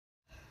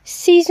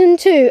Season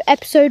 2,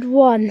 episode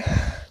 1.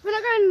 We're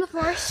not going in the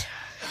forest.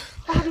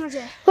 I have an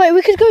idea. Wait,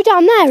 we could go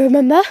down there,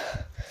 remember?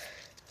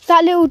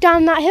 That little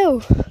down that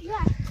hill.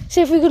 Yeah.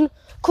 See if we can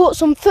caught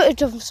some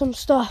footage of some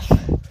stuff.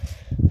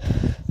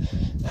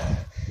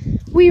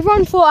 We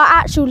run for our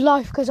actual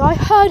life because I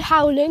heard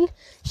howling.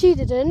 She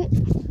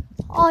didn't.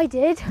 I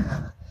did.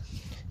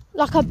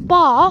 Like a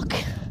bark.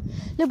 A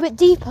little bit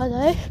deeper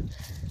though.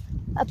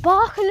 A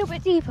bark a little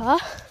bit deeper.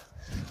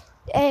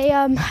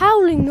 A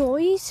howling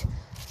noise.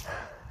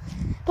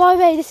 By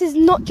the way, this is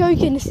not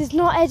joking. This is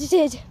not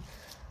edited.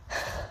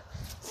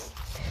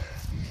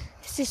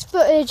 This is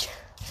footage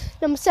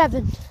number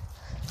 7.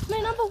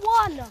 No, number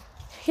 1.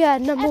 Yeah,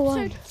 number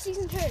Episode 1.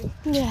 Season 2.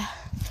 Yeah.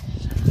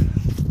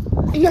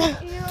 Ew.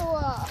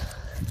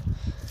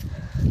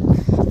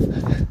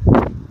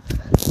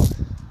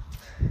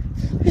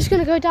 I'm just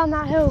gonna go down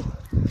that hill.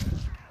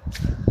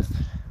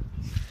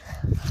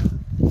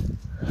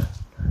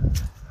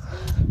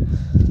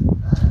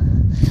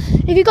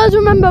 If you guys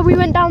remember, we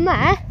went down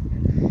there.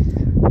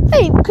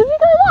 Hey, could we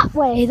go that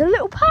way? The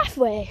little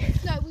pathway.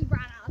 No, we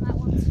ran out of that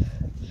once.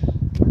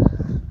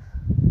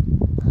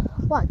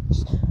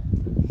 Once.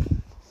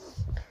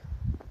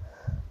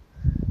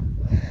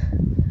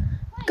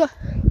 Go.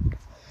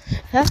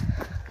 Yeah.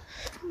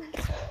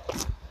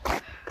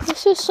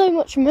 This is so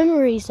much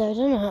memories, though,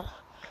 doesn't it?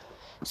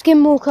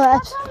 Skinwalker.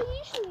 That's how we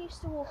usually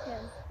used to walk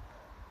in.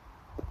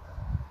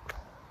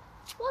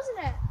 Wasn't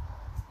it?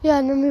 Yeah,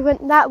 and then we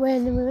went that way,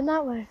 and then we went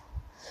that way.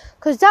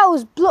 Because that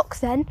was blocked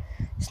then.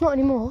 It's not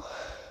anymore.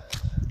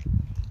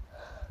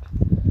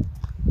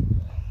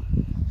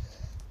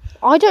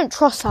 I don't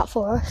trust that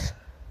for us.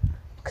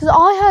 Because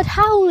I heard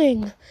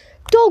howling,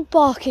 dog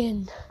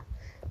barking.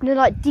 And they're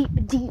like deep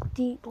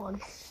one.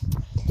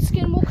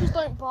 Skinwalkers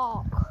don't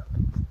bark.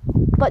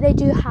 But they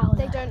do howl.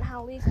 They don't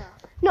howl either.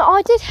 No,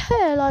 I did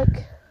hear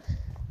like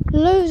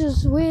loads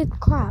of weird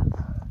crap.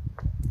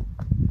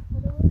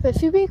 But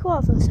if you be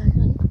quiet for a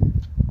second.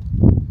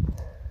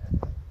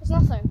 There's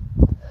nothing.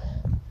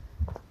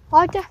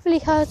 I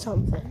definitely heard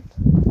something.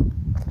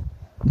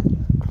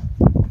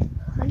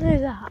 I know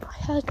that. I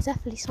heard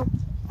definitely something.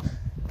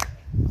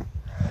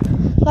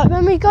 Like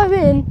when we go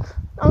in,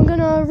 I'm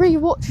gonna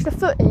re-watch the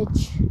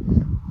footage.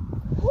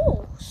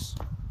 Horse?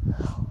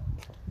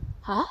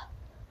 Huh?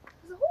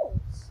 There's a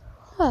horse.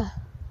 Where?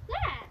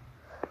 There.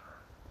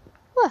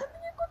 Where? Look,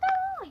 you've got their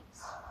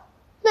eyes.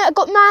 Mate, I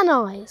got man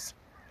eyes.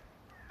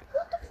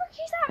 What the frick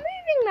is that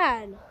moving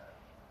then?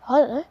 I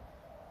don't know.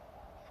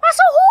 That's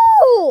a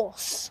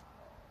horse!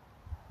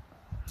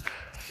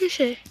 Is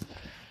she?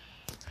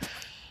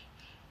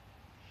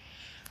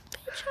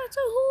 Bitch, that's a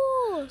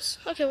horse.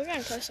 Okay, we're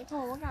getting closer.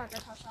 Come on, we're going to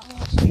go touch that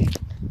horse.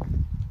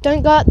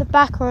 Don't go at the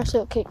back or else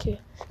it'll kick you.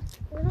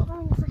 We're not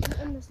going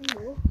freaking in this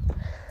anymore.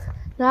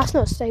 No, that's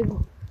not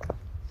stable.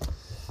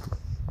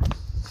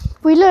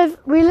 We live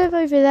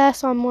over there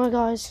somewhere,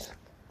 guys.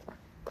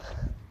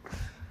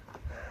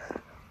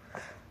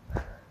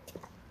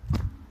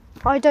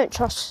 I don't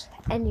trust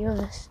any of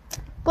this.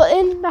 But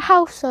in the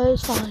house though,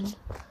 it's fine.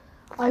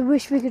 I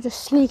wish we could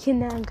just sneak in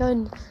there and go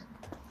and...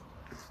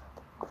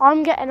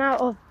 I'm getting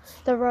out of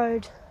the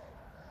road.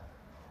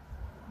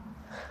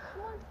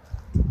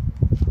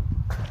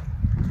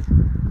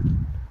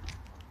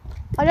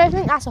 I don't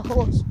think that's a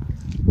horse.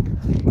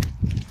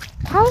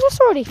 How is this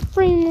already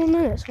 3 more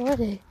minutes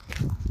already?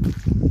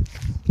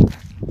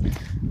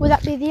 Will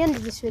that be the end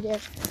of this video?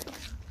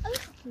 Oh,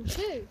 fucking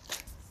shoe.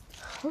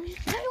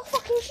 Is that your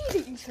fucking shoe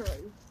that you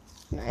threw?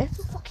 No. It's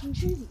your fucking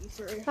shoe that you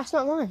threw. That's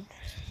not mine.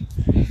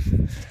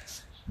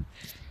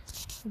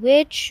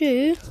 Weird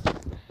shoe.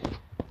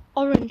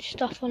 Orange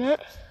stuff on it.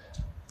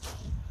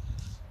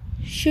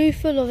 Shoe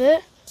full of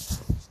it.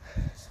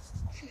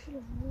 Shoe full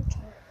of water.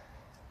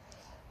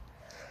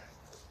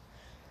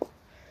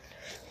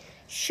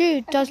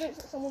 Shoe does...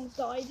 Evidence that someone's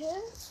died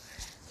here.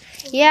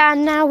 Yeah,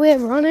 and now we're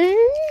running.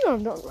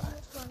 I'm not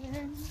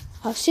running.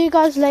 I'll see you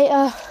guys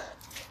later.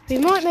 We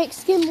might make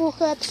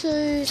Skinwalker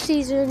episode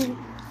season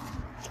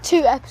 2,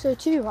 episode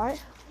 2, right?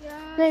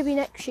 Yeah. Maybe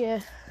next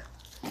year.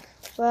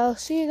 Well,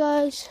 see you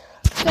guys.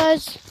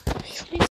 Guys.